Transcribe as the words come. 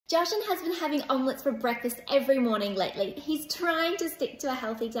Jashan has been having omelettes for breakfast every morning lately. He's trying to stick to a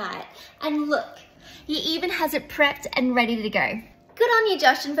healthy diet. And look, he even has it prepped and ready to go. Good on you,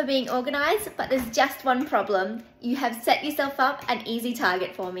 Jashan, for being organised, but there's just one problem. You have set yourself up an easy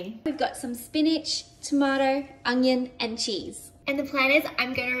target for me. We've got some spinach, tomato, onion and cheese. And the plan is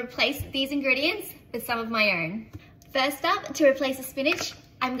I'm going to replace these ingredients with some of my own. First up, to replace the spinach,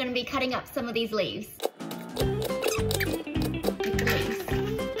 I'm going to be cutting up some of these leaves.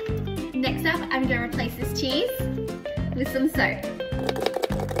 Next up, I'm going to replace this cheese with some soap.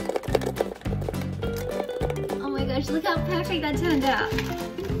 Oh my gosh, look how perfect that turned out.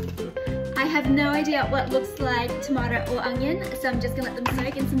 I have no idea what looks like tomato or onion, so I'm just going to let them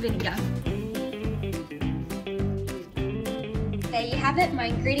soak in some vinegar. There you have it, my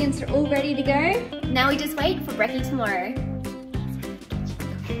ingredients are all ready to go. Now we just wait for brekkie tomorrow.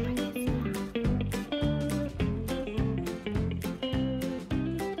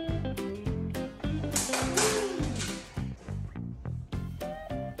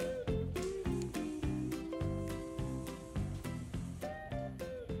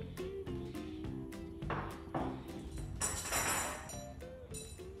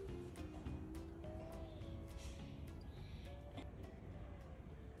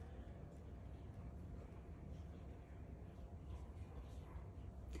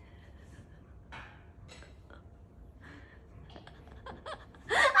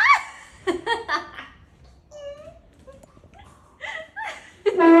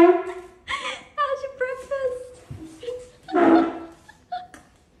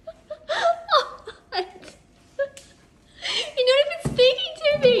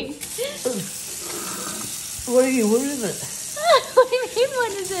 What is it? What do you mean,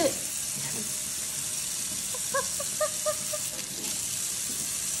 what is it?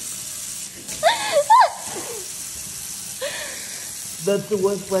 That's the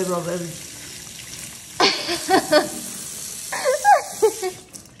worst flavour I've ever...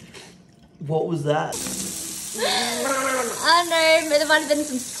 What was that? I don't know, there might have been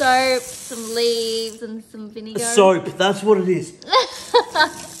some soap, some leaves and some vinegar. Soap, that's what it is.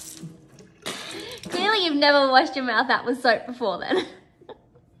 Clearly you've never washed your mouth out with soap before then.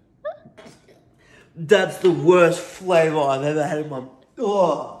 That's the worst flavour I've ever had in my...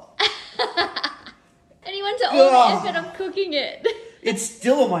 Oh. And you went to all the effort of cooking it. It's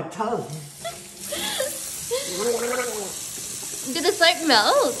still on my tongue. Did the soap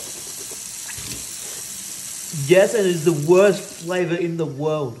melt? Yes, and it's the worst flavour in the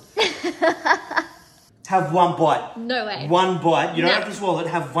world. Have one bite. No way. One bite. You don't have to swallow it.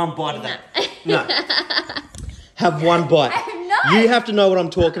 Have one bite of that. No. Have one bite. I'm not. You have to know what I'm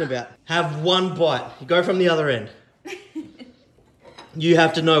talking about. Have one bite. Go from the other end. You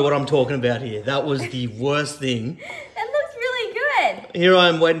have to know what I'm talking about here. That was the worst thing. That looks really good. Here I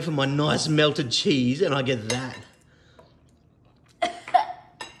am waiting for my nice melted cheese and I get that.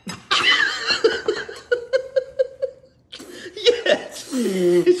 Yes.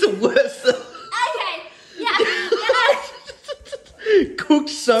 It's the worst thing. Cooked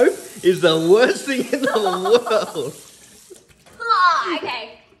soap is the worst thing in the world. Oh,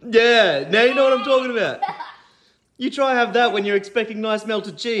 okay. Yeah, now you know what I'm talking about. You try have that when you're expecting nice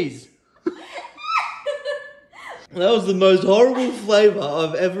melted cheese. That was the most horrible flavour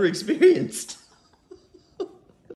I've ever experienced.